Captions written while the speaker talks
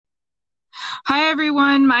Hi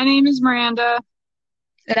everyone, my name is Miranda,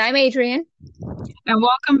 And I'm Adrian. and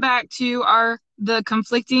welcome back to our The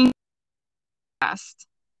Conflicting Cast.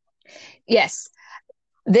 Yes,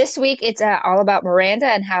 this week it's all about Miranda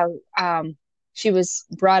and how she was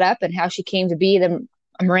brought up and how she came to be the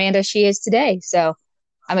Miranda she is today. So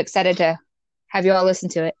I'm excited to have you all listen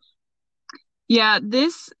to it. Yeah,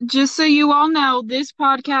 just so you all know, this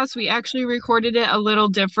podcast, we actually recorded it a little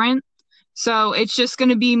different. So it's just going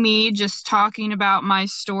to be me just talking about my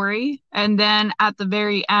story. And then at the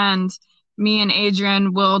very end, me and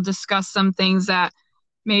Adrian will discuss some things that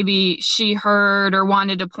maybe she heard or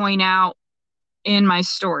wanted to point out in my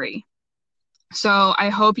story. So I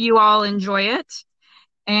hope you all enjoy it.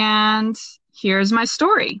 And here's my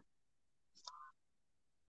story.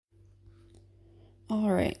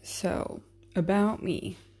 All right, so about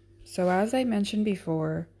me. So, as I mentioned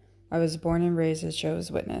before, I was born and raised a Jehovah's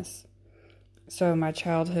Witness. So, my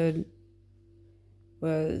childhood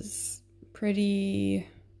was pretty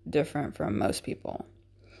different from most people,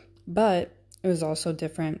 but it was also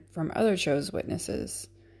different from other Jehovah's Witnesses.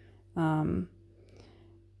 Um,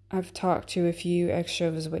 I've talked to a few ex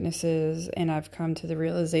Jehovah's Witnesses, and I've come to the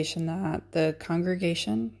realization that the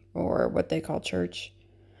congregation, or what they call church,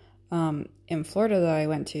 in Florida that I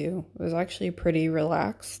went to was actually pretty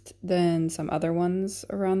relaxed than some other ones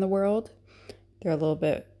around the world. They're a little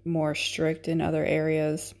bit more strict in other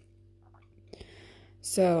areas.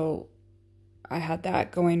 So I had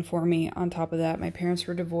that going for me. On top of that, my parents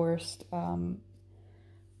were divorced, and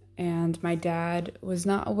my dad was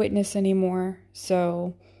not a witness anymore.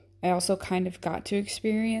 So I also kind of got to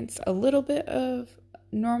experience a little bit of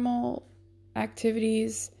normal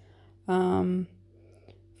activities. For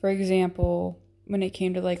example, when it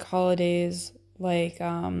came to like holidays like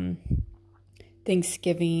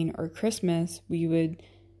Thanksgiving or Christmas, we would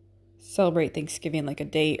celebrate Thanksgiving like a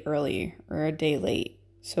day early or a day late.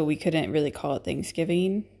 So we couldn't really call it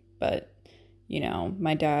Thanksgiving, but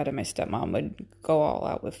my dad and my stepmom would go all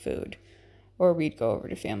out with food, or we'd go over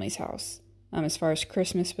to family's house. As far as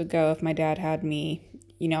Christmas would go, if my dad had me,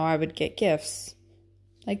 I would get gifts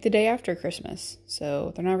like the day after Christmas.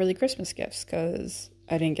 So they're not really Christmas gifts because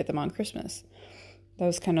I didn't get them on Christmas. That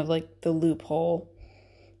was kind of like the loophole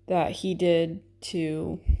that he did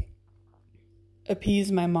to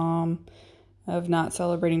appease my mom of not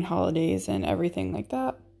celebrating holidays and everything like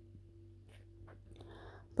that.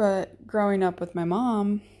 But growing up with my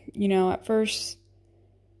mom, at first,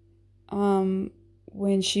 when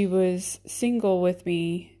she was single with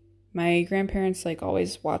me, my grandparents like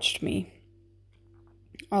always watched me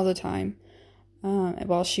all the time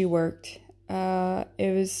while she worked.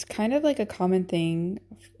 It was kind of like a common thing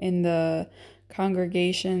in the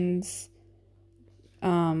congregations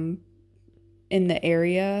in the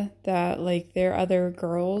area that like their other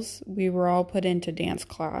girls, we were all put into dance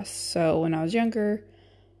class. So when I was younger,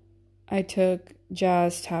 I took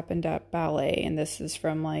jazz, tap, and ballet, and this is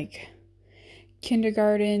from like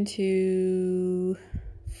kindergarten to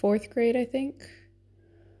fourth grade, I think.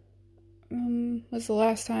 Was the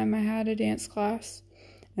last time I had a dance class,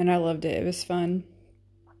 and I loved it. It was fun.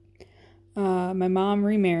 My mom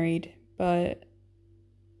remarried, but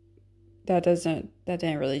that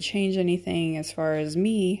didn't really change anything as far as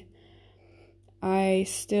me. I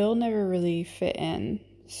still never really fit in.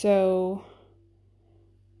 So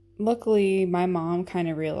luckily my mom kind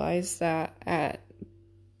of realized that at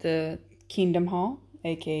the Kingdom Hall,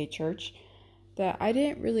 aka church, that I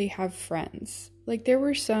didn't really have friends. Like there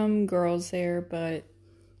were some girls there, but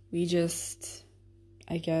we just,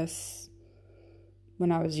 I guess,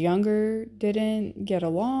 when I was younger, didn't get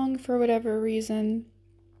along for whatever reason.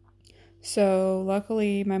 So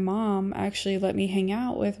luckily my mom actually let me hang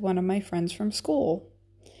out with one of my friends from school.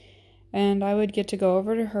 And I would get to go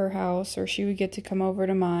over to her house, or she would get to come over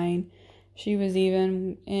to mine. She was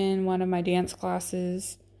even in one of my dance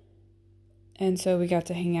classes. And so we got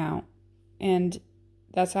to hang out. And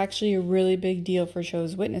that's actually a really big deal for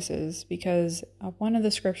Jehovah's Witnesses, because one of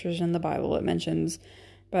the scriptures in the Bible, it mentions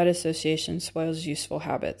bad association spoils useful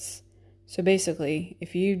habits. So basically,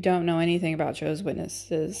 if you don't know anything about Jehovah's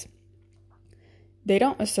Witnesses, they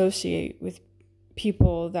don't associate with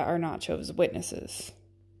people that are not Jehovah's Witnesses.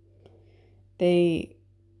 They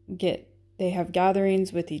have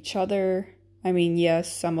gatherings with each other. I mean,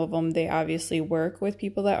 yes, some of them, they obviously work with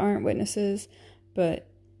people that aren't witnesses, but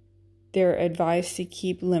they're advised to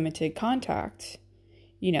keep limited contact.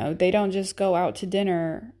 They don't just go out to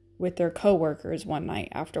dinner with their coworkers one night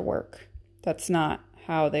after work. That's not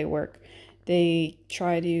how they work. They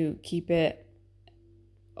try to keep it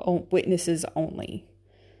witnesses only.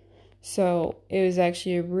 So it was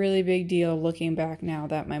actually a really big deal looking back now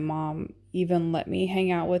that my mom even let me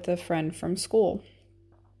hang out with a friend from school.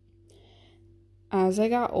 As I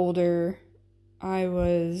got older, I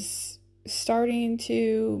was starting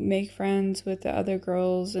to make friends with the other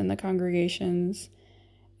girls in the congregations,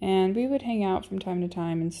 and we would hang out from time to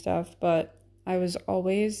time and stuff, but I was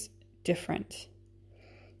always different.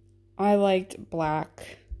 I liked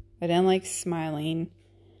black. I didn't like smiling.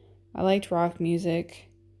 I liked rock music.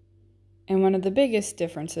 And one of the biggest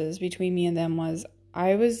differences between me and them was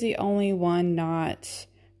I was the only one not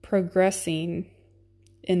progressing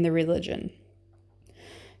in the religion.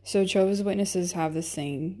 So Jehovah's Witnesses have this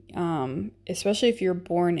thing, especially if you're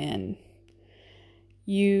born in,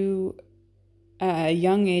 at a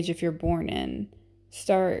young age, if you're born in,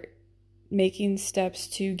 start making steps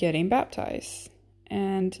to getting baptized.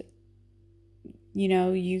 And,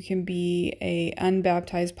 you can be a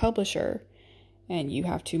unbaptized publisher, and you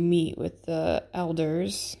have to meet with the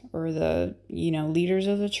elders or the, leaders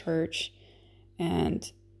of the church,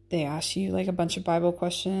 and they ask you like a bunch of Bible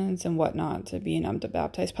questions and whatnot to be an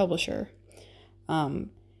unbaptized publisher.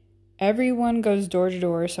 Everyone goes door to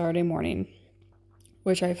door Saturday morning,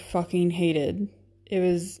 which I fucking hated. It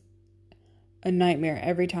was a nightmare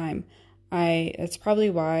every time. That's probably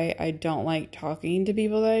why I don't like talking to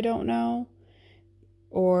people that I don't know,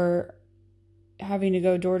 or having to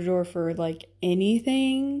go door to door for like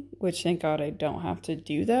anything, which thank God I don't have to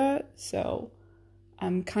do that. So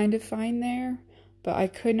I'm kind of fine there, but I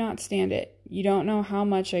could not stand it. You don't know how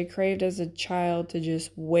much I craved as a child to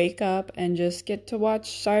just wake up and just get to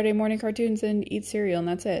watch Saturday morning cartoons and eat cereal, and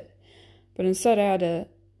that's it. But instead I had to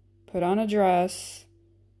put on a dress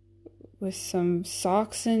with some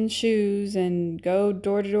socks and shoes and go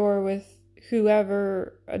door to door with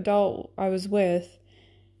whoever adult I was with,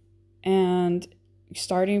 and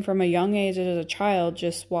starting from a young age as a child,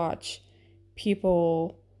 just watch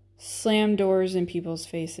people slam doors in people's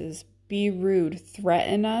faces, be rude,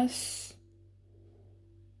 threaten us.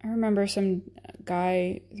 I remember some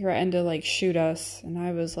guy threatened to like shoot us, and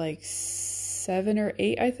I was like 7 or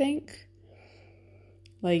 8, I think.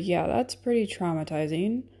 Like, yeah, that's pretty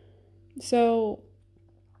traumatizing. So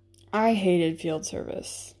I hated field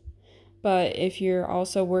service. But if you're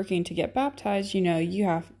also working to get baptized, you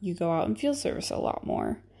go out in field service a lot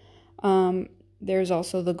more. There's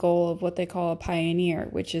also the goal of what they call a pioneer,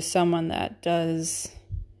 which is someone that does,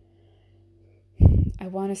 I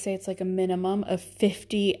want to say it's like a minimum of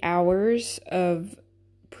 50 hours of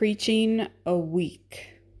preaching a week.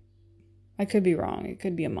 I could be wrong. It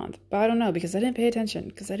could be a month. But I don't know, because I didn't pay attention,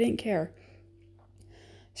 because I didn't care.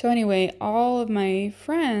 So anyway, all of my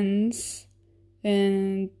friends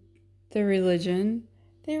in the religion,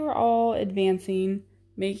 they were all advancing,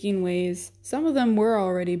 making ways. Some of them were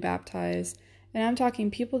already baptized, and I'm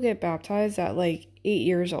talking people get baptized at like 8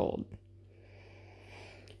 years old.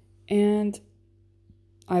 And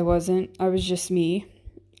I wasn't. I was just me.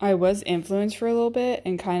 I was influenced for a little bit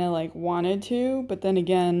and kind of like wanted to, but then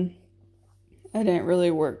again, I didn't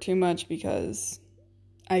really work too much because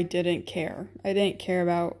I didn't care. I didn't care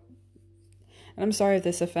about, and I'm sorry if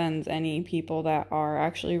this offends any people that are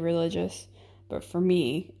actually religious, but for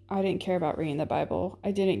me, I didn't care about reading the Bible.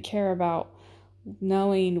 I didn't care about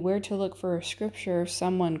knowing where to look for a scripture if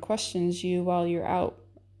someone questions you while you're out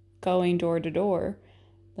going door to door.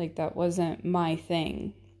 Like, that wasn't my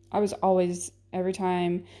thing. I was always, every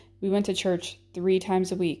time we went to church 3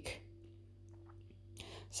 times a week.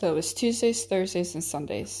 So it was Tuesdays, Thursdays, and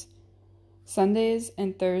Sundays. Sundays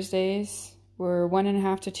and Thursdays were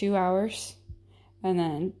 1.5 to 2 hours. And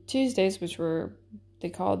then Tuesdays, which they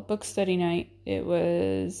called book study night, it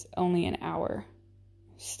was only an hour.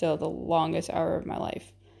 Still the longest hour of my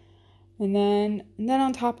life. And then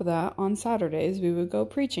on top of that, on Saturdays, we would go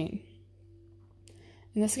preaching.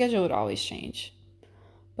 And the schedule would always change.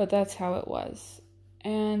 But that's how it was.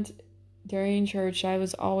 And during church, I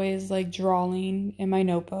was always like drawing in my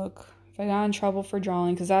notebook. If I got in trouble for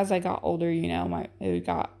drawing, because as I got older, it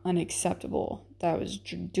got unacceptable that I was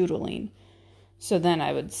doodling. So then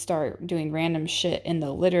I would start doing random shit in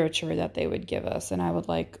the literature that they would give us. And I would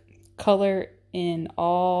like color in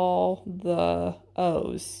all the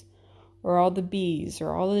O's or all the B's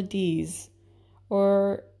or all the D's.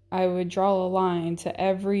 Or I would draw a line to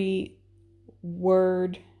every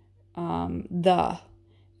word, the,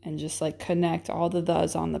 and just like connect all the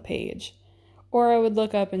thes on the page. Or I would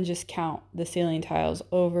look up and just count the ceiling tiles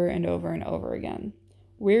over and over and over again.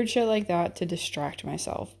 Weird shit like that to distract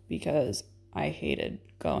myself because I hated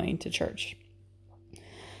going to church.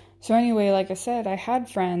 So anyway, like I said, I had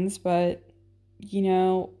friends, but,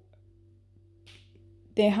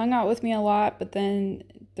 they hung out with me a lot, but then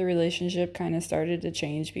the relationship kind of started to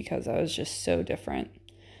change because I was just so different.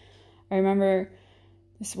 I remember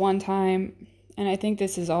this one time, and I think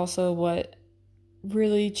this is also what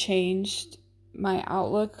really changed my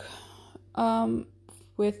outlook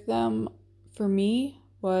with them for me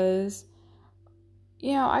was,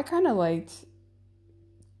 I kind of liked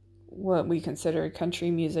what we considered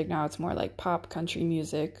country music. Now it's more like pop country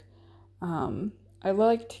music. I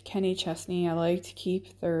liked Kenny Chesney. I liked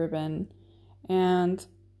Keith Urban, and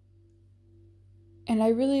I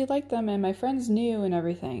really liked them, and my friends knew and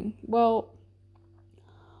everything. Well,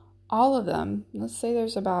 all of them. Let's say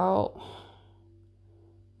there's about,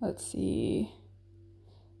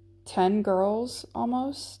 10 girls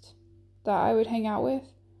almost that I would hang out with.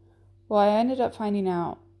 Well, I ended up finding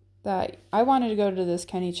out that I wanted to go to this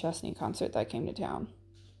Kenny Chesney concert that came to town.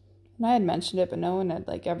 And I had mentioned it, but no one had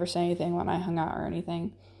ever said anything when I hung out or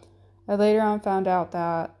anything. I later on found out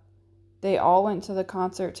that they all went to the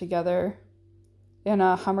concert together in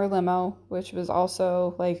a Hummer limo, which was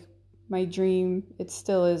also my dream. It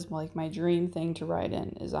still is my dream thing to ride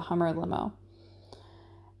in, is a Hummer limo.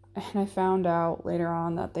 And I found out later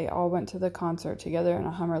on that they all went to the concert together in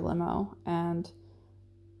a Hummer limo, and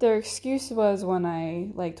their excuse was, when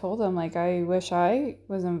I told them I wish I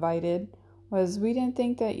was invited, was, we didn't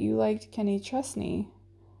think that you liked Kenny Chesney.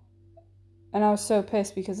 And I was so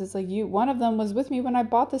pissed because it's one of them was with me when I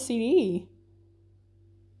bought the CD,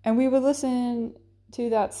 and we would listen to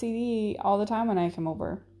that CD all the time when I come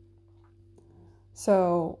over.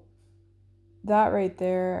 So that right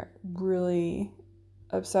there really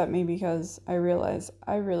upset me, because I realized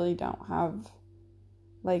I really don't have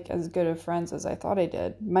as good of friends as I thought I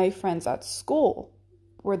did. My friends at school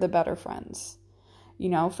were the better friends.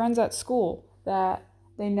 Friends at school that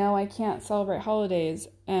they know I can't celebrate holidays,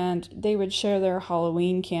 and they would share their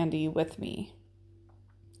Halloween candy with me.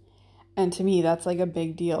 And to me, that's a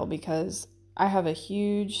big deal, because I have a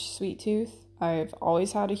huge sweet tooth. I've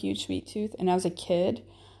always had a huge sweet tooth. And as a kid,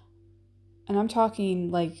 and I'm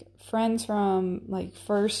talking friends from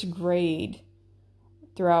first grade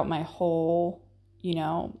throughout my whole,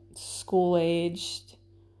 school-aged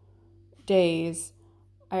days,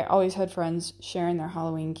 I always had friends sharing their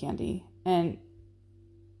Halloween candy. And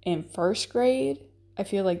in first grade, I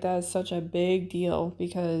feel that is such a big deal,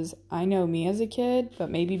 because I know me as a kid, but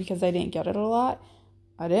maybe because I didn't get it a lot,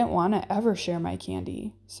 I didn't want to ever share my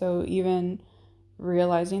candy. So even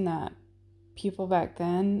realizing that people back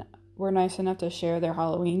then were nice enough to share their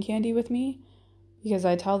Halloween candy with me, because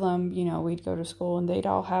I tell them, we'd go to school and they'd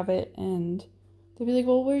all have it, and they'd be like,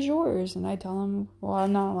 well, where's yours? And I tell them, well,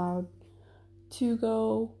 I'm not allowed to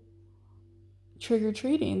go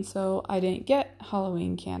trick-or-treating, so I didn't get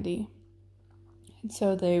Halloween candy. And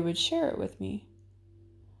so they would share it with me.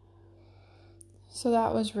 So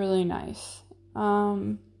that was really nice.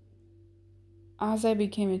 As I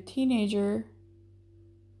became a teenager,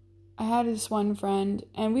 I had this one friend,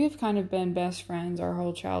 and we've kind of been best friends our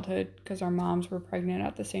whole childhood, because our moms were pregnant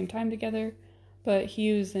at the same time together, but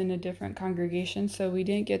he was in a different congregation, so we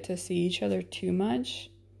didn't get to see each other too much.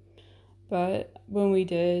 But when we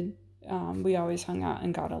did, we always hung out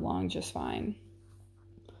and got along just fine.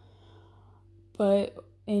 But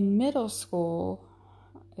in middle school,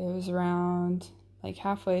 it was around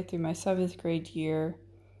halfway through my 7th grade year,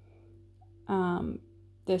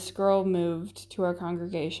 this girl moved to our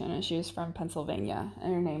congregation, and she was from Pennsylvania,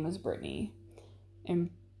 and her name was Brittany. And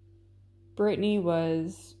Brittany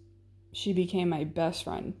she became my best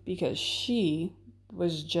friend, because she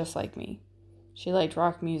was just like me. She liked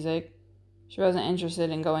rock music. She wasn't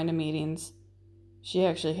interested in going to meetings. She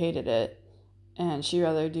actually hated it, and she'd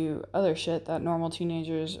rather do other shit that normal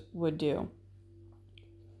teenagers would do.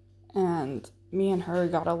 And me and her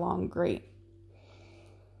got along great.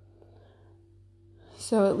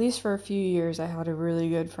 So at least for a few years, I had a really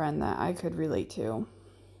good friend that I could relate to.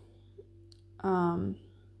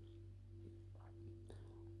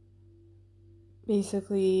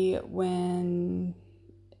 Basically, when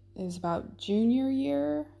it was about junior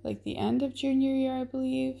year, the end of junior year, I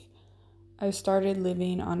believe, I started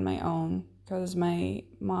living on my own, because my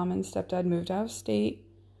mom and stepdad moved out of state.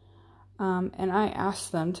 And I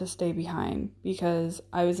asked them to stay behind, because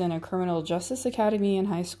I was in a criminal justice academy in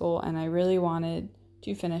high school, and I really wanted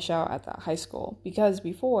to finish out at that high school, because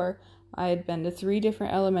before I had been to 3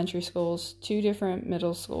 different elementary schools, 2 different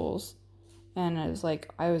middle schools, and it was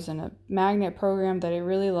I was in a magnet program that I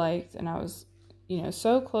really liked, and I was,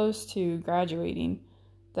 so close to graduating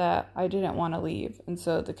that I didn't want to leave. And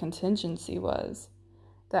so the contingency was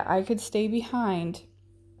that I could stay behind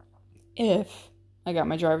if I got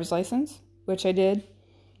my driver's license, which I did,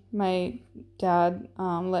 my dad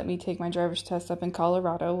let me take my driver's test up in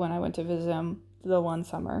Colorado when I went to visit him the one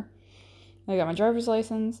summer. I got my driver's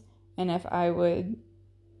license, and if I would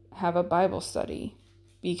have a Bible study,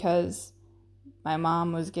 because my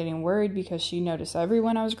mom was getting worried because she noticed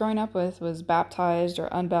everyone I was growing up with was baptized or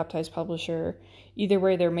unbaptized publisher. Either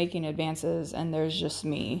way, they're making advances, and there's just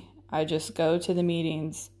me. I just go to the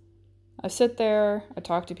meetings. I sit there, I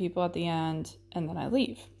talk to people at the end, and then I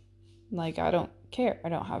leave. Like, I don't care. I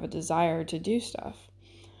don't have a desire to do stuff.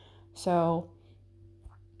 So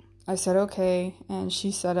I said, okay, and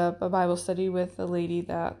she set up a Bible study with a lady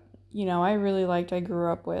that, I really liked, I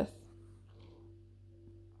grew up with.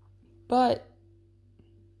 But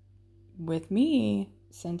with me,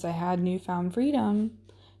 since I had newfound freedom,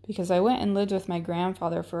 because I went and lived with my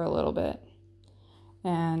grandfather for a little bit,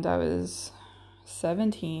 and I was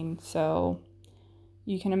 17, so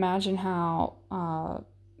you can imagine how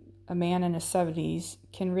a man in his 70s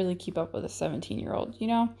can really keep up with a 17-year-old.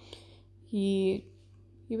 He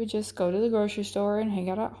would just go to the grocery store and hang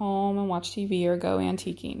out at home and watch TV or go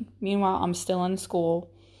antiquing. Meanwhile, I'm still in school.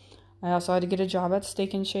 I also had to get a job at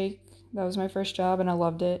Steak and Shake. That was my first job, and I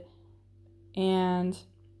loved it. And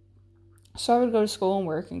so I would go to school and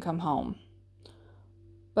work and come home.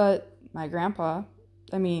 But my grandpa,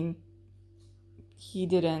 he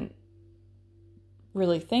didn't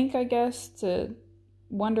really think, I guess, to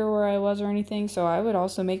wonder where I was or anything. So I would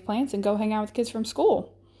also make plans and go hang out with kids from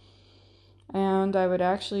school. And I would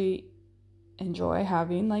actually enjoy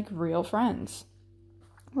having real friends,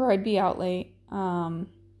 where I'd be out late.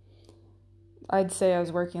 I'd say I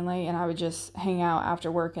was working late, and I would just hang out after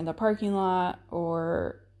work in the parking lot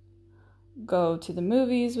or go to the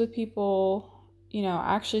movies with people.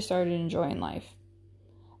 I actually started enjoying life.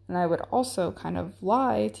 And I would also kind of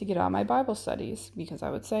lie to get out my Bible studies, because I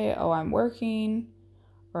would say, oh, I'm working,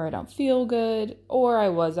 or I don't feel good, or I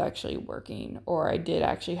was actually working, or I did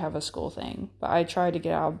actually have a school thing. But I tried to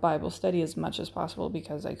get out of Bible study as much as possible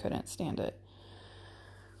because I couldn't stand it.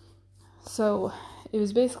 So it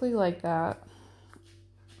was basically like that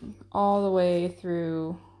all the way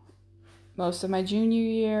through most of my junior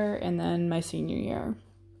year and then my senior year.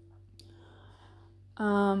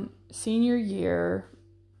 Senior year,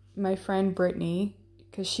 my friend Brittany,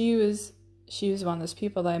 because she was one of those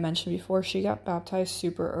people that I mentioned before, she got baptized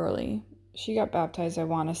super early. She got baptized, I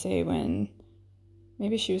want to say, when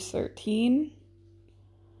maybe she was 13.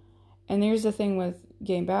 And here's the thing with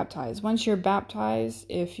getting baptized. Once you're baptized,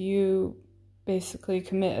 if you basically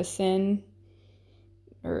commit a sin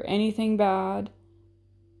or anything bad,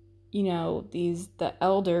 the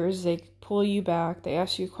elders, they pull you back, they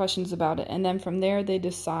ask you questions about it, and then from there they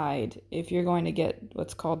decide if you're going to get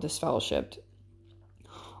what's called disfellowshipped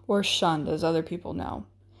or shunned, as other people know.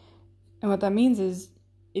 And what that means is,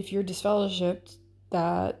 if you're disfellowshipped,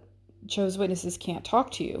 that Jehovah's Witnesses can't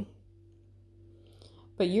talk to you.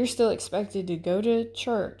 But you're still expected to go to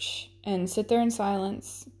church and sit there in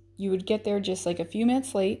silence. You would get there just a few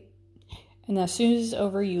minutes late, and as soon as it's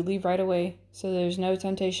over, you leave right away. So there's no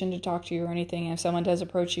temptation to talk to you or anything. And if someone does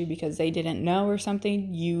approach you because they didn't know or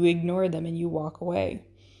something, you ignore them and you walk away.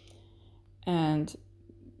 And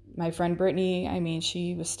my friend Brittany,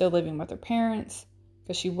 she was still living with her parents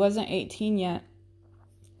because she wasn't 18 yet.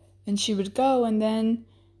 And she would go, and then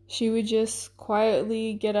she would just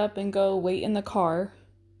quietly get up and go wait in the car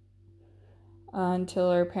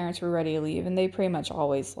until her parents were ready to leave. And they pretty much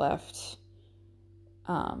always left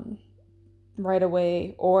right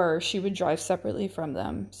away, or she would drive separately from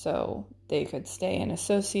them so they could stay and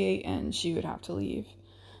associate, and she would have to leave.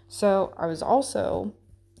 So I was also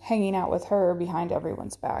hanging out with her behind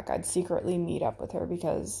everyone's back. I'd secretly meet up with her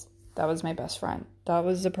because that was my best friend. That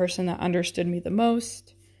was the person that understood me the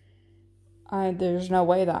most. There's no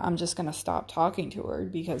way that I'm just going to stop talking to her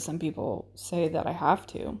because some people say that I have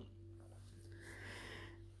to.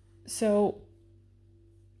 So,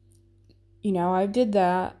 I did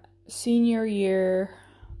that. Senior year,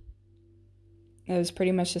 it was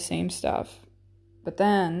pretty much the same stuff. But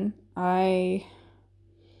then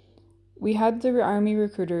we had the Army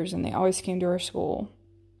recruiters, and they always came to our school.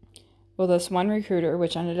 Well, this one recruiter,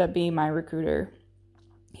 which ended up being my recruiter,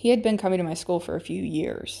 he had been coming to my school for a few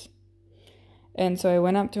years. And so I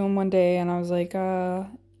went up to him one day, and I was like, I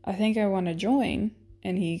think I want to join.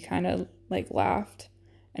 And he kind of laughed.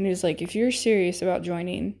 And he was like, if you're serious about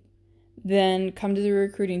joining, then come to the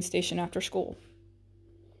recruiting station after school.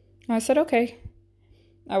 And I said, okay.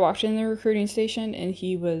 I walked in the recruiting station, and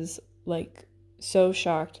he was so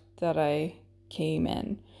shocked that I came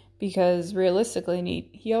in, because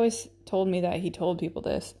realistically, he always told me that, he told people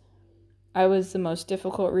this, I was the most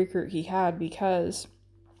difficult recruit he had, because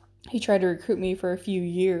he tried to recruit me for a few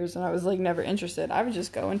years, and I was like never interested. I would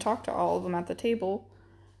just go and talk to all of them at the table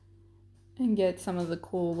and get some of the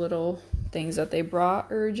cool little things that they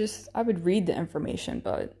brought, or just I would read the information,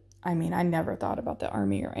 but I mean, I never thought about the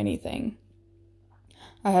Army or anything.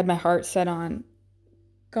 I had my heart set on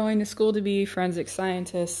going to school to be forensic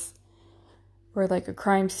scientist or like a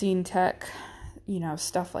crime scene tech,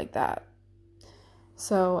 stuff like that.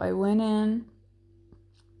 So I went in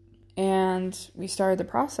and we started the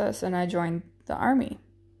process, and I joined the Army.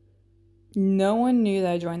 No one knew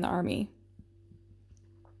that I joined the Army.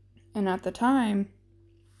 And at the time,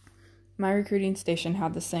 my recruiting station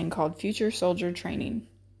had this thing called Future Soldier Training.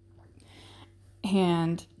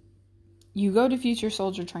 And you go to Future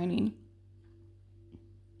Soldier Training,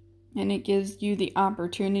 and it gives you the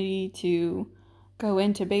opportunity to go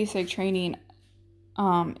into basic training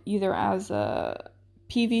either as a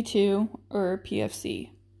PV2 or a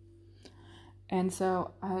PFC. And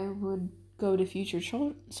so I would go to Future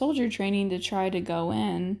Soldier Training to try to go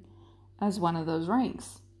in as one of those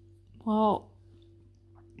ranks. Well,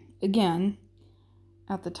 again,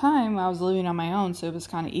 at the time I was living on my own, so it was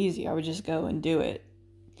kind of easy. I would just go and do it.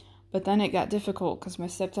 But then it got difficult because my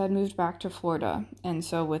stepdad moved back to Florida. And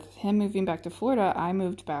so with him moving back to Florida, I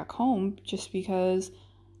moved back home just because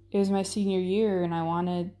it was my senior year and I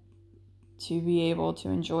wanted to be able to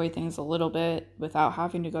enjoy things a little bit without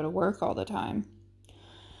having to go to work all the time.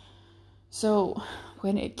 So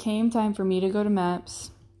when it came time for me to go to MEPS,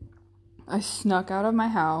 I snuck out of my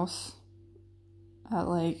house at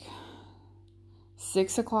like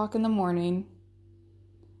 6 o'clock in the morning,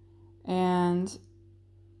 and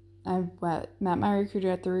I met my recruiter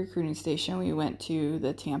at the recruiting station. We went to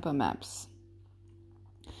the Tampa MEPS.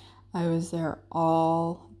 I was there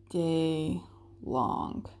all day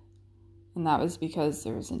long, and that was because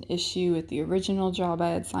there was an issue with the original job I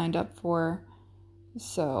had signed up for.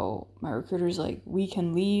 So my recruiter's like, we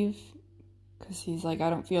can leave, because he's like, I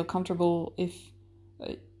don't feel comfortable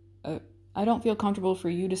for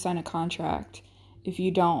you to sign a contract if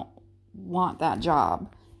you don't want that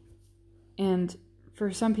job. And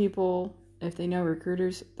for some people, if they know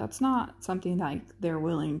recruiters, that's not something like they're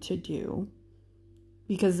willing to do,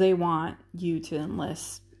 because they want you to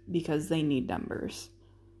enlist because they need numbers.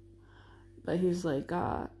 But he's like,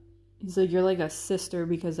 you're like a sister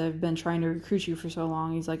because I've been trying to recruit you for so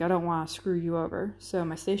long. He's like, I don't want to screw you over. So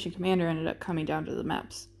my station commander ended up coming down to the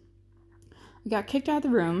MEPS. I got kicked out of the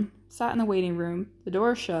room, sat in the waiting room, the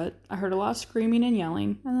door shut, I heard a lot of screaming and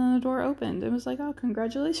yelling, and then the door opened. It was like, oh,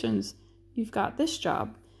 congratulations, you've got this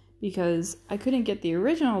job. Because I couldn't get the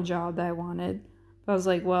original job that I wanted, but I was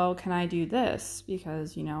like, well, can I do this?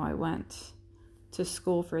 Because, I went to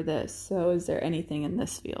school for this, so is there anything in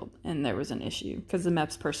this field? And there was an issue, because the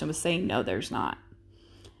MEPS person was saying, no, there's not.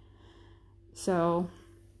 So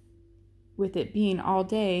with it being all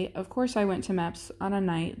day, of course I went to MEPS on a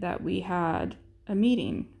night that we had a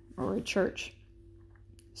meeting or a church.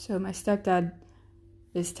 So my stepdad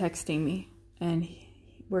is texting me, and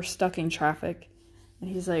we're stuck in traffic, and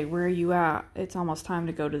he's like, where are you at? It's almost time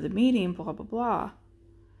to go to the meeting, blah, blah, blah.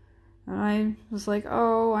 And I was like,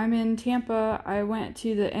 oh, I'm in Tampa. I went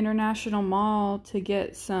to the International Mall to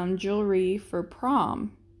get some jewelry for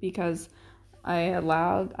prom, because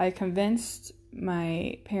I convinced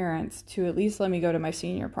my parents to at least let me go to my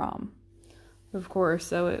senior prom. Of course,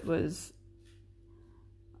 so it was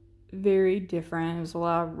very different. It was a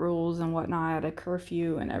lot of rules and whatnot. I had a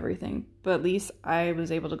curfew and everything. But at least I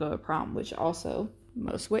was able to go to prom, which also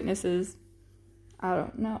most witnesses, I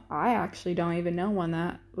don't know. I actually don't even know one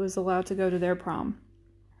that was allowed to go to their prom.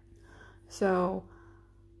 So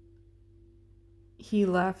he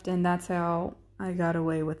left, and that's how I got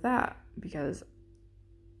away with that, because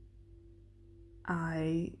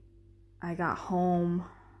I got home,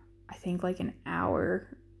 I think like an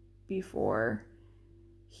hour before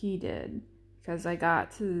he did, because I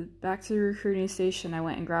got back to the recruiting station. I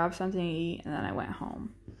went and grabbed something to eat, and then I went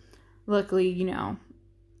home. Luckily,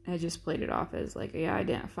 I just played it off as like, yeah, I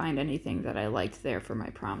didn't find anything that I liked there for my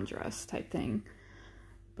prom dress type thing.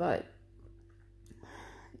 But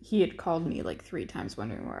he had called me like 3 times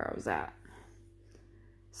wondering where I was at.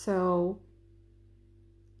 So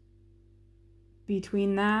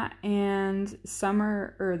between that and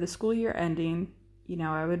summer or the school year ending,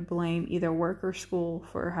 I would blame either work or school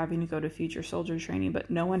for having to go to Future Soldier Training, but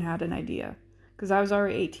no one had an idea, because I was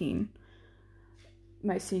already 18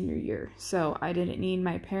 my senior year, so I didn't need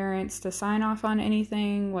my parents to sign off on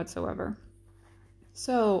anything whatsoever.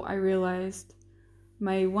 So I realized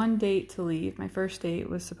my one date to leave, my first date,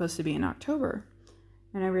 was supposed to be in October,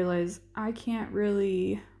 and I realized I can't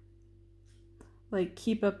really like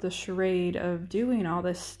keep up the charade of doing all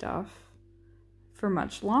this stuff for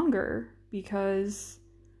much longer, because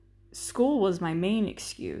school was my main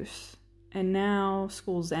excuse. And now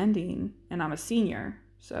school's ending and I'm a senior.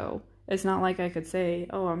 So it's not like I could say,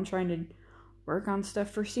 oh, I'm trying to work on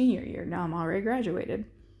stuff for senior year. Now I'm already graduated.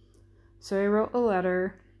 So I wrote a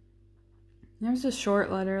letter. It was a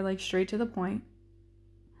short letter, like straight to the point.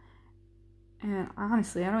 And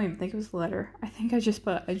honestly, I don't even think it was a letter. I think I just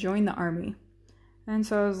put, I joined the Army. And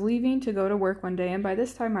so I was leaving to go to work one day. And by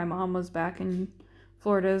this time, my mom was back in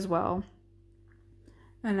Florida as well.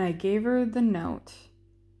 And I gave her the note.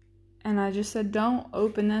 And I just said, don't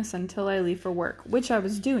open this until I leave for work, which I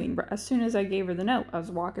was doing. But as soon as I gave her the note, I was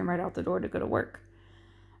walking right out the door to go to work.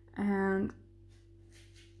 And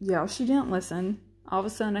yeah, she didn't listen. All of a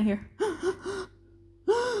sudden I hear,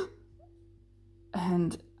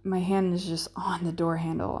 and my hand is just on the door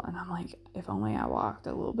handle. And I'm like, if only I walked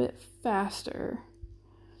a little bit faster.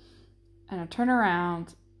 And I turn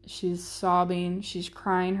around, she's sobbing, she's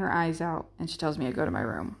crying her eyes out, and she tells me to go to my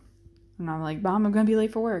room. And I'm like, Mom, I'm going to be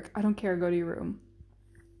late for work. I don't care. Go to your room.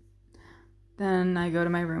 Then I go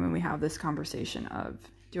to my room and we have this conversation of,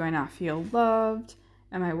 do I not feel loved?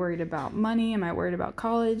 Am I worried about money? Am I worried about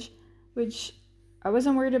college? Which I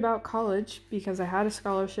wasn't worried about college because I had a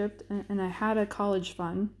scholarship and I had a college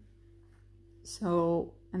fund.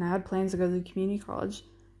 So, and I had plans to go to the community college.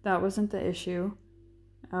 That wasn't the issue.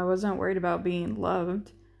 I wasn't worried about being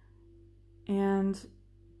loved. And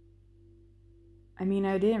I mean,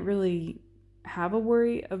 I didn't really have a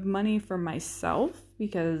worry of money for myself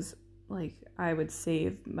because, like, I would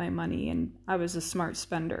save my money and I was a smart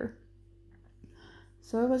spender.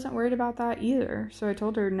 So I wasn't worried about that either. So I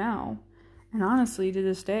told her no. And honestly, to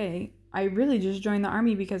this day, I really just joined the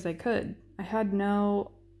Army because I could. I had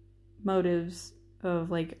no motives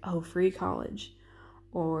of like, oh, free college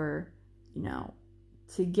or, you know,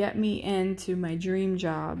 to get me into my dream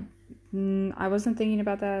job. I wasn't thinking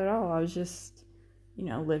about that at all. I was just, you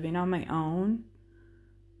know, living on my own.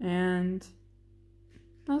 And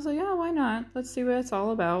I was like, yeah, why not? Let's see what it's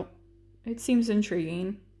all about. It seems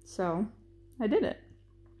intriguing. So I did it.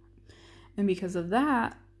 And because of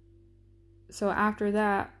that, so after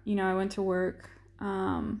that, you know, I went to work.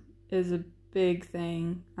 It was a big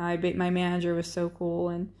thing. My manager was so cool,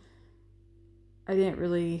 and I didn't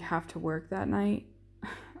really have to work that night.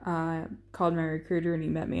 I called my recruiter and he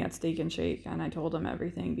met me at Steak and Shake, and I told him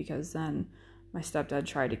everything because then my stepdad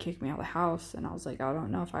tried to kick me out of the house, and I was like, I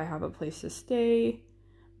don't know if I have a place to stay.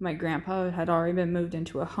 My grandpa had already been moved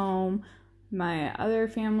into a home. My other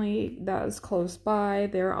family that was close by,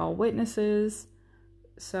 they're all witnesses.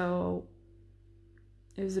 So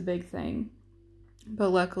it was a big thing. But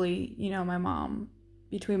luckily, you know,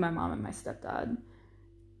 between my mom and my stepdad,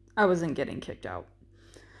 I wasn't getting kicked out.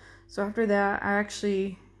 So after that, I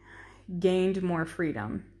actually gained more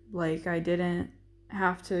freedom. Like, I didn't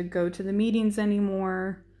have to go to the meetings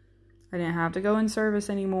anymore. I didn't have to go in service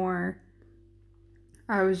anymore.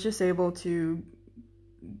 I was just able to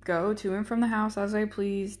go to and from the house as I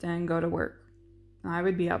pleased and go to work. I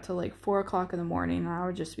would be out till like 4 o'clock in the morning, and I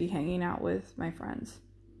would just be hanging out with my friends.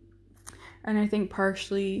 And I think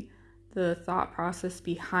partially the thought process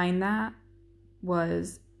behind that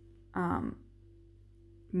was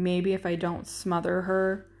maybe if I don't smother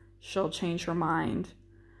her, she'll change her mind.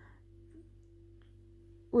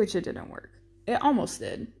 Which it didn't work. It almost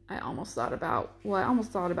did. I almost thought about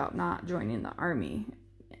not joining the Army.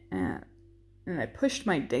 And I pushed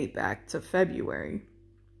my date back to February.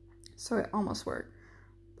 So it almost worked.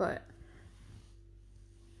 But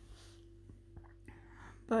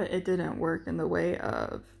it didn't work in the way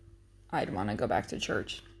of I'd want to go back to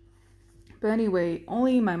church. But anyway,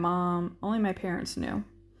 only my parents knew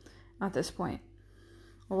at this point.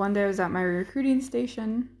 Well, one day I was at my recruiting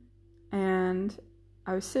station and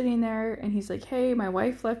I was sitting there and he's like, hey, my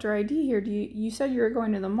wife left her ID here. You said you were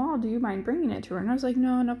going to the mall. Do you mind bringing it to her? And I was like,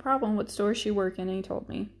 no problem. What store does she work in? And he told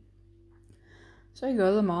me. So I go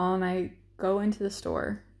to the mall and I go into the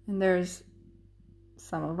store and there's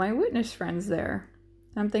some of my witness friends there.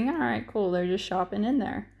 And I'm thinking, all right, cool. They're just shopping in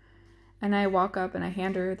there. And I walk up and I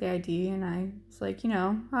hand her the ID and I was like, you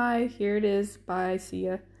know, hi, here it is. Bye, see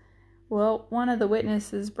ya. Well, one of the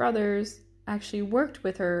witnesses' brothers actually worked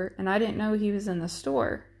with her and I didn't know he was in the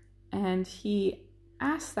store. And he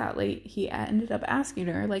ended up asking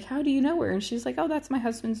her, like, how do you know her? And she's like, oh, that's my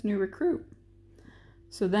husband's new recruit.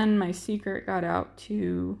 So then my secret got out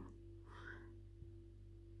to,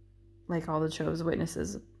 like, all the Jehovah's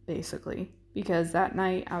Witnesses, basically. Because that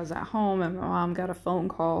night I was at home and my mom got a phone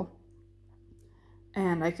call.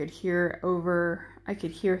 And I could hear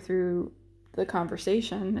through the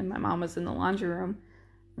conversation, and my mom was in the laundry room,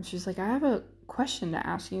 and she's like, I have a question to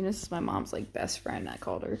ask you. And this is my mom's like best friend, I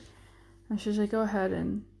called her. And she's like, go ahead.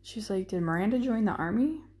 And she's like, did Miranda join the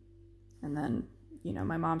army? And then,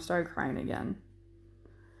 my mom started crying again.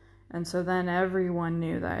 And so then everyone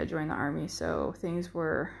knew that I had joined the army, so things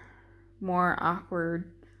were more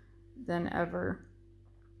awkward than ever.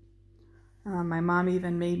 My mom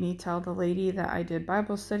even made me tell the lady that I did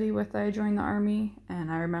Bible study with that I joined the army, and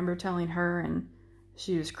I remember telling her, and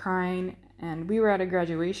she was crying, and we were at a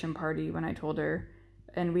graduation party when I told her,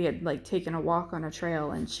 and we had like taken a walk on a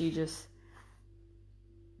trail, and she just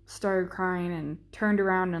started crying and turned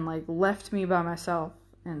around and like left me by myself.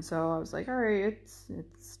 And so I was like, all right,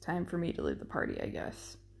 it's time for me to leave the party, I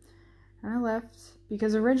guess. And I left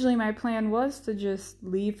because originally my plan was to just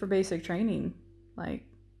leave for basic training. Like,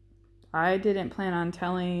 I didn't plan on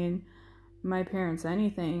telling my parents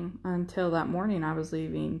anything until that morning I was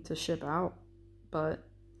leaving to ship out. But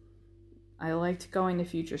I liked going to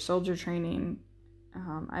future soldier training.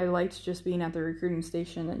 I liked just being at the recruiting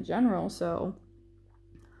station in general. So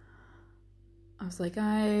I was like,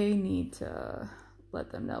 I need to let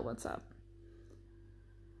them know what's up.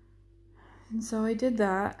 And so I did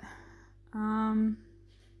that. I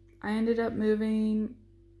ended up moving,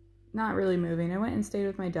 not really moving. I went and stayed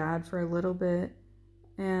with my dad for a little bit.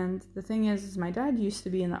 And the thing is my dad used to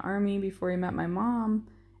be in the army before he met my mom,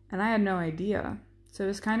 and I had no idea. So it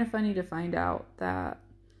was kind of funny to find out that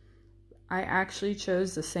I actually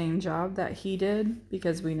chose the same job that he did,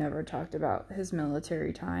 because we never talked about his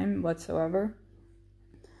military time whatsoever.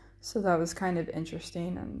 So that was kind of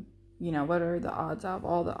interesting. And, what are the odds of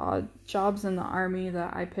all the odd jobs in the army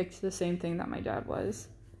that I picked the same thing that my dad was?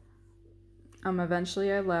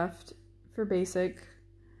 Eventually I left for basic.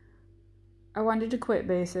 I wanted to quit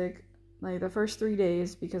basic, like the first 3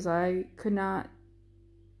 days, because I could not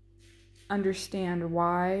understand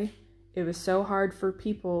why it was so hard for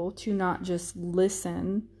people to not just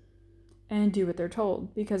listen and do what they're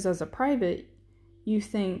told. Because as a private, you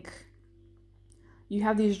think you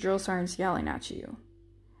have these drill sergeants yelling at you.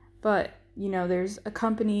 But, there's a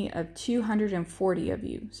company of 240 of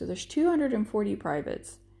you. So there's 240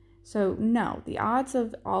 privates. So no, the odds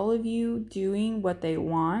of all of you doing what they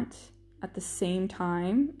want at the same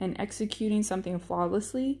time and executing something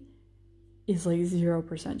flawlessly is like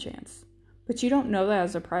 0% chance. But you don't know that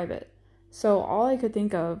as a private. So all I could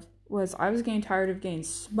think of was I was getting tired of getting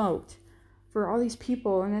smoked for all these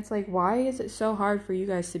people. And it's like, why is it so hard for you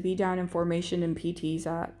guys to be down in formation and PTs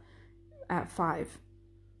at 5?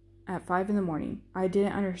 At 5 in the morning. I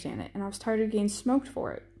didn't understand it. And I was tired of getting smoked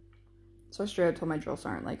for it. So I straight up told my drill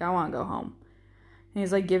sergeant, like, I want to go home. And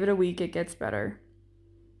he's like, give it a week, it gets better.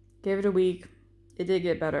 Gave it a week, it did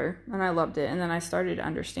get better, and I loved it. And then I started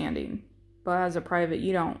understanding. But as a private,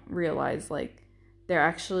 you don't realize, like, there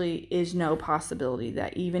actually is no possibility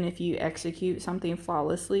that even if you execute something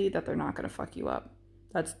flawlessly, that they're not going to fuck you up.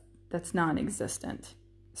 That's non-existent,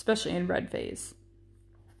 especially in red phase.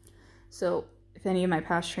 So if any of my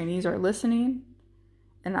past trainees are listening,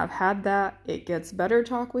 and I've had that it gets better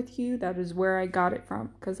talk with you, that is where I got it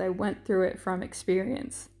from, because I went through it from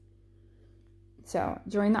experience. So,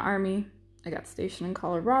 joined the army. I got stationed in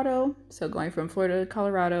Colorado. So, going from Florida to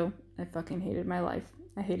Colorado, I fucking hated my life.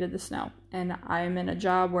 I hated the snow. And I'm in a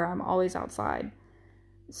job where I'm always outside.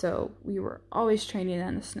 So, we were always training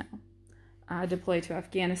in the snow. I deployed to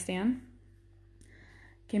Afghanistan.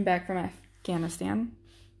 Came back from Afghanistan.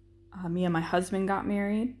 Me and my husband got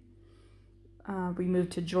married. We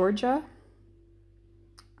moved to Georgia.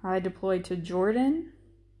 I deployed to Jordan.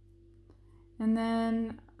 And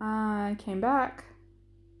then I came back.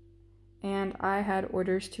 And I had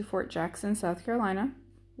orders to Fort Jackson, South Carolina,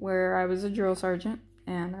 where I was a drill sergeant.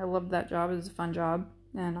 And I loved that job. It was a fun job.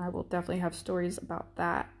 And I will definitely have stories about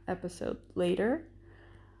that episode later.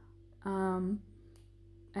 And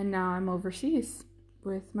now I'm overseas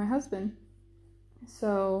with my husband.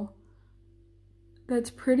 So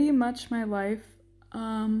that's pretty much my life.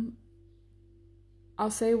 I'll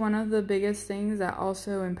say one of the biggest things that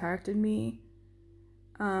also impacted me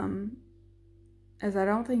is I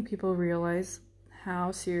don't think people realize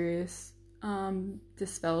how serious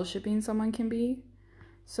disfellowshipping someone can be.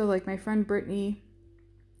 So like my friend Brittany,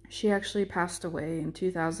 she actually passed away in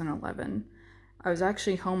 2011. I was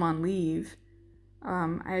actually home on leave.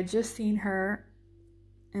 I had just seen her,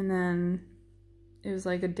 and then it was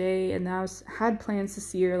like a day, and I had plans to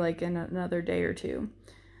see her like in another day or two.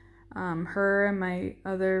 Her and my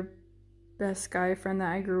other best guy friend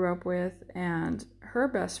that I grew up with, and her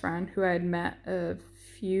best friend who I had met a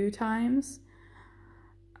few times,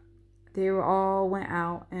 they all went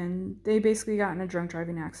out and they basically got in a drunk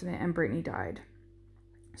driving accident and Brittany died.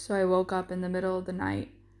 So I woke up in the middle of the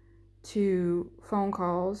night to phone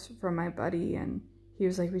calls from my buddy, and he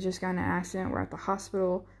was like, we just got in an accident, we're at the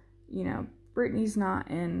hospital, Brittany's not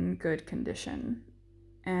in good condition.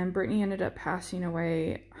 And Brittany ended up passing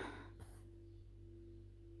away,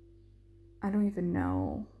 I don't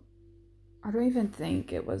even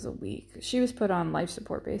think it was a week. She was put on life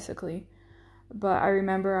support basically. But I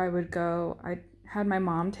remember I had my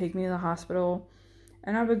mom take me to the hospital,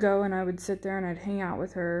 and I would go and I would sit there and I'd hang out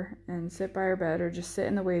with her and sit by her bed or just sit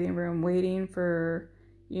in the waiting room waiting for,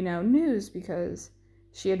 news, because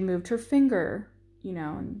she had moved her finger,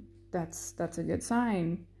 and that's a good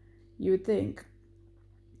sign, you would think.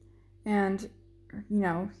 And,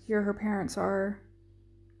 here her parents are,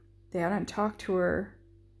 they hadn't talked to her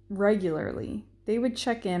regularly. They would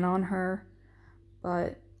check in on her,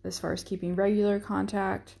 but as far as keeping regular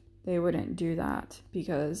contact, they wouldn't do that,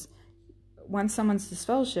 because once someone's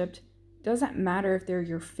disfellowshipped, it doesn't matter if they're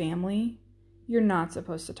your family, you're not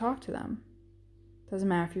supposed to talk to them. Doesn't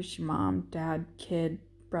matter if it's your mom, dad, kid,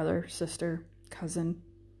 brother, sister, cousin.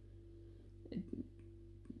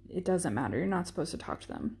 It doesn't matter. You're not supposed to talk to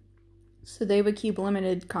them. So they would keep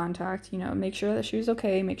limited contact, make sure that she was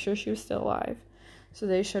okay, make sure she was still alive. So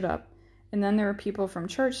they showed up. And then there were people from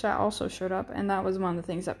church that also showed up, and that was one of the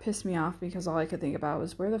things that pissed me off, because all I could think about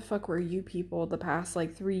was, where the fuck were you people the past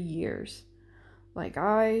 3 years?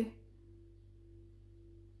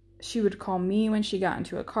 She would call me when she got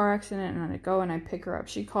into a car accident, and I'd go and I'd pick her up.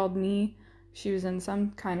 She called me. She was in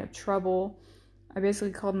some kind of trouble. I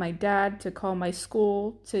basically called my dad to call my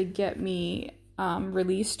school to get me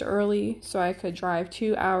released early so I could drive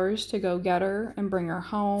 2 hours to go get her and bring her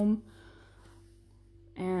home.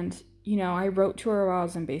 And, I wrote to her while I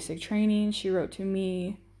was in basic training. She wrote to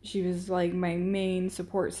me. She was my main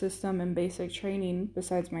support system in basic training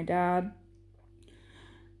besides my dad.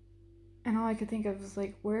 And all I could think of was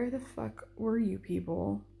where the fuck were you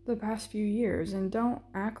people the past few years? And don't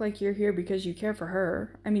act like you're here because you care for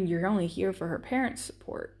her. I mean, you're only here for her parents'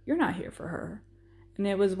 support. You're not here for her. And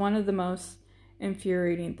it was one of the most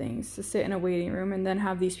infuriating things to sit in a waiting room and then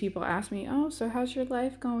have these people ask me, oh, so how's your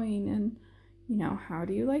life going? And, how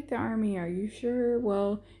do you like the Army? Are you sure?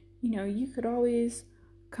 Well, you could always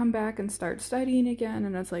come back and start studying again.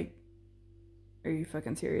 And it's are you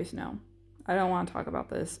fucking serious? No. I don't want to talk about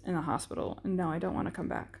this in the hospital. And no, I don't want to come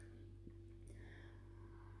back.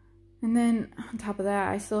 And then on top of that,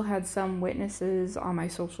 I still had some witnesses on my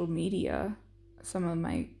social media, some of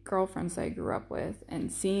my girlfriends I grew up with, and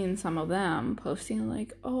seeing some of them posting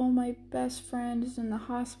oh, my best friend is in the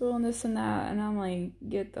hospital and this and that. And I'm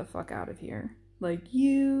get the fuck out of here.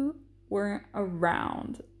 You weren't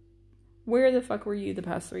around. Where the fuck were you the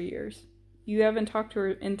past 3 years? You haven't talked to her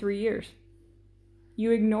in 3 years. You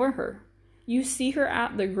ignore her. You see her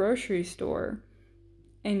at the grocery store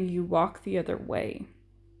and you walk the other way.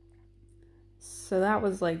 So that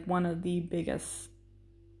was one of the biggest,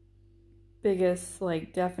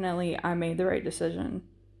 definitely I made the right decision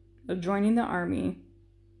of joining the Army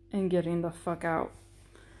and getting the fuck out.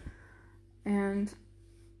 And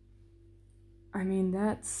I mean,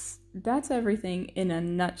 that's everything in a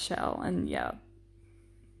nutshell. And yeah,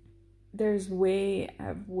 there's way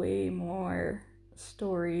more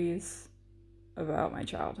stories about my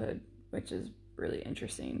childhood, which is really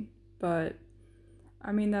interesting. But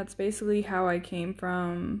I mean, that's basically how I came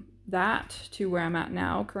from that to where I'm at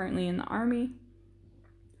now, currently in the Army.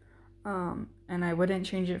 And I wouldn't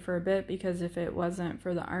change it for a bit, because if it wasn't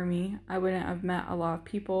for the Army, I wouldn't have met a lot of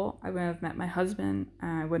people. I wouldn't have met my husband,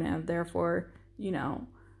 and I wouldn't have therefore,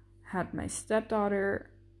 had my stepdaughter.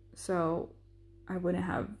 So I wouldn't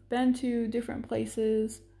have been to different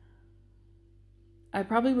places. I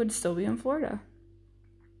probably would still be in Florida.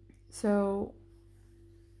 So,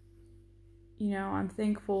 I'm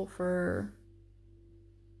thankful for,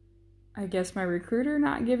 I guess, my recruiter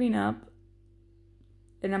not giving up.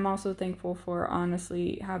 And I'm also thankful for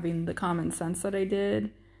honestly having the common sense that I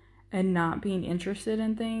did and not being interested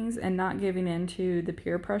in things and not giving in to the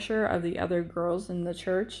peer pressure of the other girls in the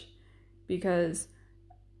church. Because,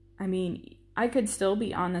 I mean, I could still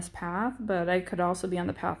be on this path, but I could also be on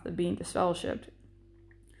the path of being disfellowshipped.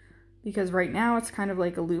 Because right now it's kind of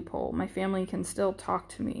like a loophole. My family can still talk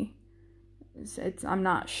to me. I'm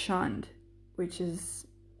not shunned, which is,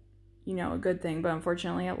 a good thing. But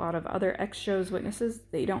unfortunately, a lot of other ex-Jehovah's Witnesses,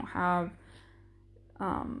 they don't have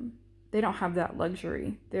that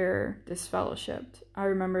luxury. They're disfellowshipped. I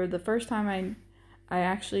remember the first time I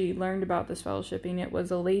actually learned about disfellowshipping, it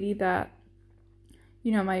was a lady that,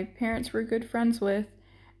 my parents were good friends with,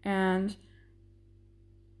 and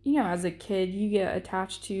as a kid, you get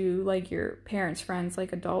attached to like your parents' friends,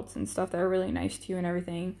 like adults and stuff that are really nice to you and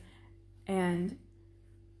everything. And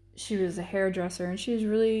she was a hairdresser and she was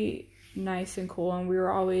really nice and cool. And we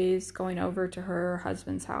were always going over to her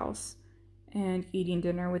husband's house and eating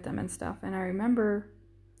dinner with them and stuff. And I remember,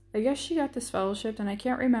 I guess she got disfellowshipped, and I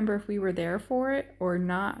can't remember if we were there for it or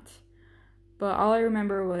not. But all I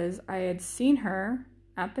remember was I had seen her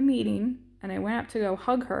at the meeting, and I went up to go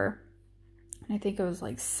hug her. And I think I was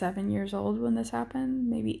like 7 years old when this happened,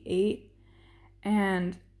 maybe 8.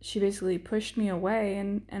 And she basically pushed me away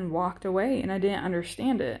and walked away, and I didn't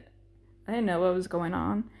understand it. I didn't know what was going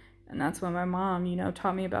on. And that's when my mom,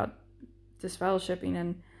 taught me about disfellowshipping,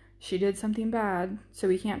 and she did something bad, so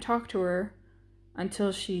we can't talk to her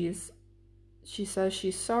until she says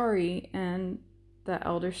she's sorry and the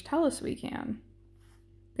elders tell us we can.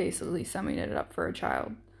 Basically summing it up for a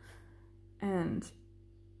child. And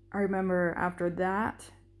I remember after that,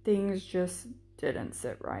 things just didn't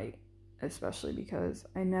sit right, especially because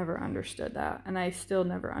I never understood that, and I still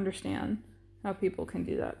never understand how people can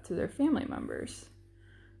do that to their family members.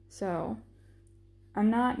 So I'm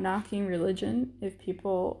not knocking religion. If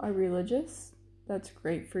people are religious, that's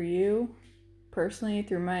great for you. Personally,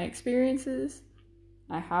 through my experiences,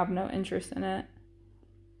 I have no interest in it.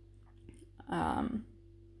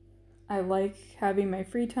 I like having my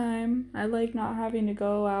free time. I like not having to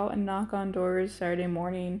go out and knock on doors Saturday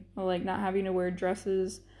morning. I like not having to wear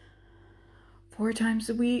dresses 4 times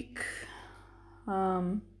a week.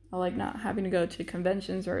 I like not having to go to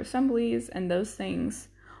conventions or assemblies, and those things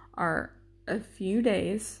are a few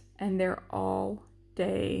days, and they're all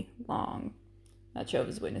day long that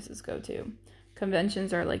Jehovah's Witnesses go to.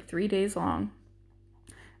 Conventions are like 3 days long,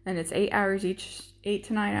 and it's 8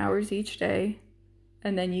 to 9 hours each day,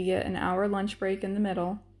 and then you get an hour lunch break in the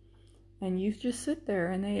middle, and you just sit there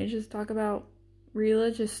and they just talk about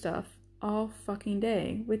religious stuff all fucking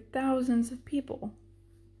day with thousands of people.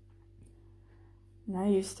 And I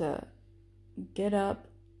used to get up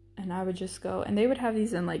and I would just go, and they would have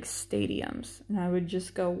these in like stadiums, and I would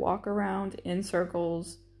just go walk around in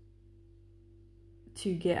circles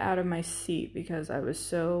to get out of my seat because I was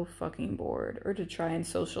so fucking bored, or to try and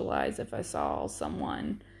socialize if I saw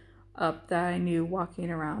someone up that I knew walking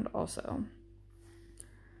around also.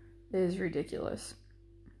 It is ridiculous.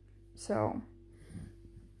 So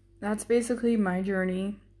that's basically my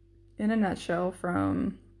journey in a nutshell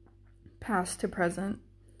from past to present.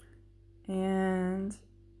 And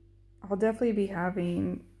I'll definitely be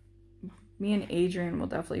me and Adrian will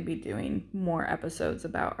definitely be doing more episodes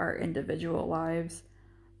about our individual lives.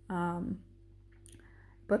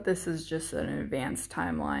 But this is just an advanced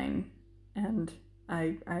timeline, and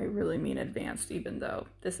I really mean advanced, even though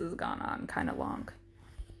this has gone on kind of long.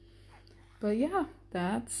 But yeah,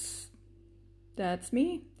 that's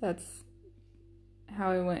me. That's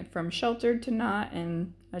how I went from sheltered to not,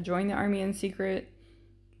 and I joined the army in secret,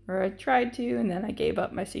 or I tried to, and then I gave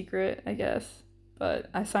up my secret, I guess. But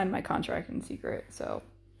I signed my contract in secret, so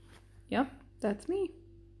yep, that's me.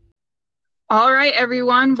 All right,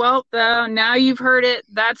 everyone. Well, now you've heard it.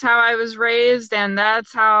 That's how I was raised, and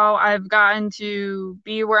that's how I've gotten to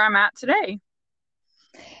be where I'm at today.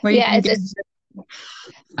 It's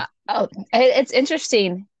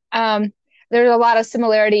interesting. There's a lot of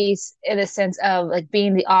similarities in the sense of like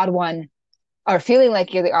being the odd one, or feeling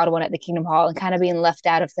like you're the odd one at the Kingdom Hall and kind of being left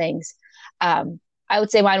out of things. I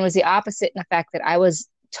would say mine was the opposite, in the fact that I was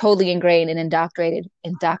totally ingrained and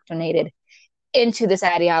indoctrinated into this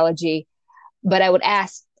ideology. But I would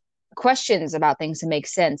ask questions about things to make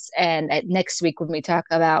sense. And next week, when we talk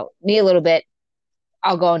about me a little bit,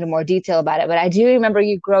 I'll go into more detail about it. But I do remember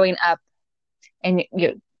you growing up, and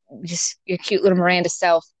you're just your cute little Miranda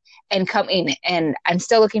self, and coming. And I'm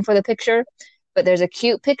still looking for the picture, but there's a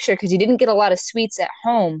cute picture because you didn't get a lot of sweets at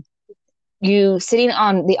home. You sitting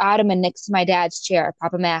on the ottoman next to my dad's chair,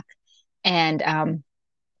 Papa Mac, and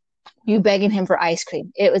you begging him for ice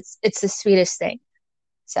cream. It's the sweetest thing.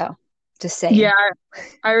 So just saying. Yeah,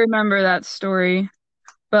 I remember that story.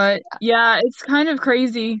 But yeah, it's kind of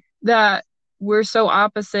crazy that we're so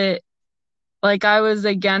opposite. Like, I was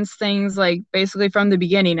against things like basically from the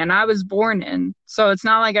beginning, and I was born in. So it's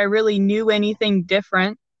not like I really knew anything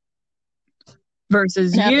different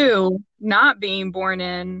versus you not being born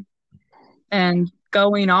in and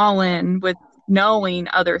going all in with knowing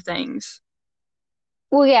other things.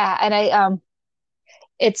 Well, yeah, and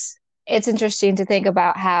it's interesting to think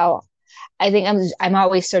about how I think I'm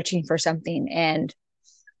always searching for something, and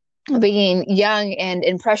being young and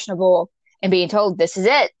impressionable and being told this is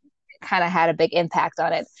it kind of had a big impact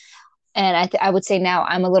on it. And I would say now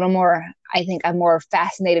I'm a little more, I think I'm more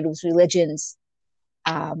fascinated with religions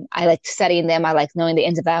I like studying them. I like knowing the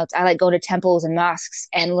ins and outs. I like going to temples and mosques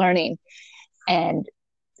and learning. And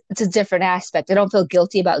it's a different aspect. I don't feel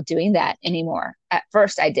guilty about doing that anymore. At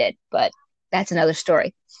first I did, but that's another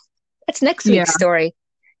story. That's next Yeah. week's story.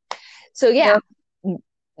 So yeah, Yep.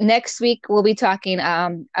 next week we'll be talking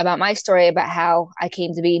about my story about how I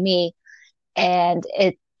came to be me, and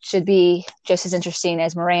it should be just as interesting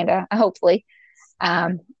as Miranda, hopefully.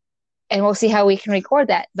 Um, and we'll see how we can record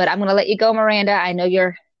that. But I'm going to let you go, Miranda. I know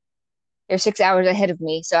you're 6 hours ahead of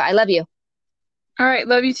me, so I love you. All right.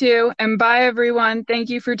 Love you too. And bye, everyone. Thank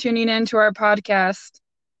you for tuning in to our podcast.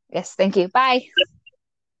 Yes, thank you. Bye.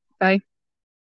 Bye.